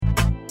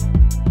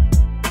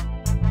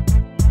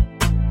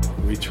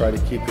try to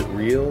keep it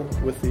real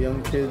with the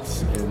young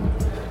kids, and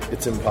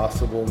it's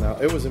impossible now.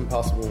 It was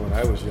impossible when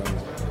I was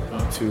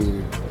young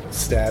to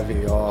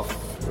stavy off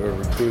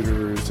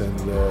recruiters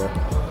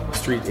and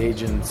street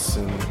agents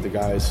and the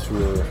guys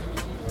who are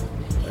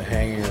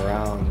hanging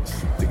around.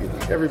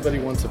 Everybody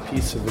wants a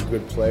piece of a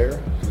good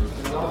player,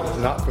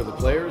 not for the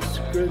players'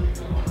 good,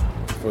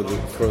 for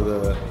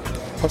the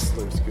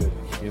hustlers' good.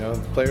 You know,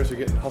 the players are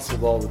getting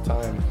hustled all the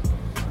time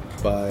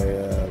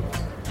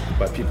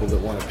by people that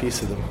want a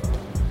piece of them.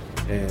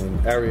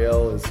 And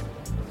Ariel is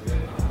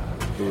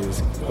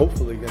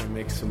hopefully going to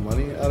make some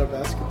money out of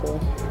basketball,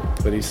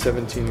 but he's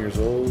 17 years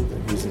old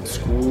and he's in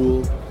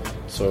school,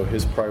 so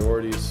his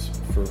priorities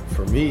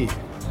for me,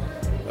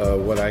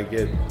 what I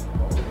get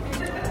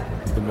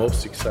the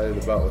most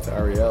excited about with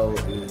Ariel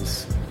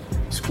is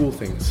school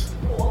things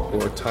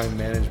or time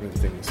management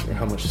things, or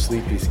how much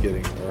sleep he's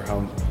getting, or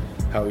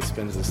how he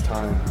spends his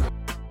time.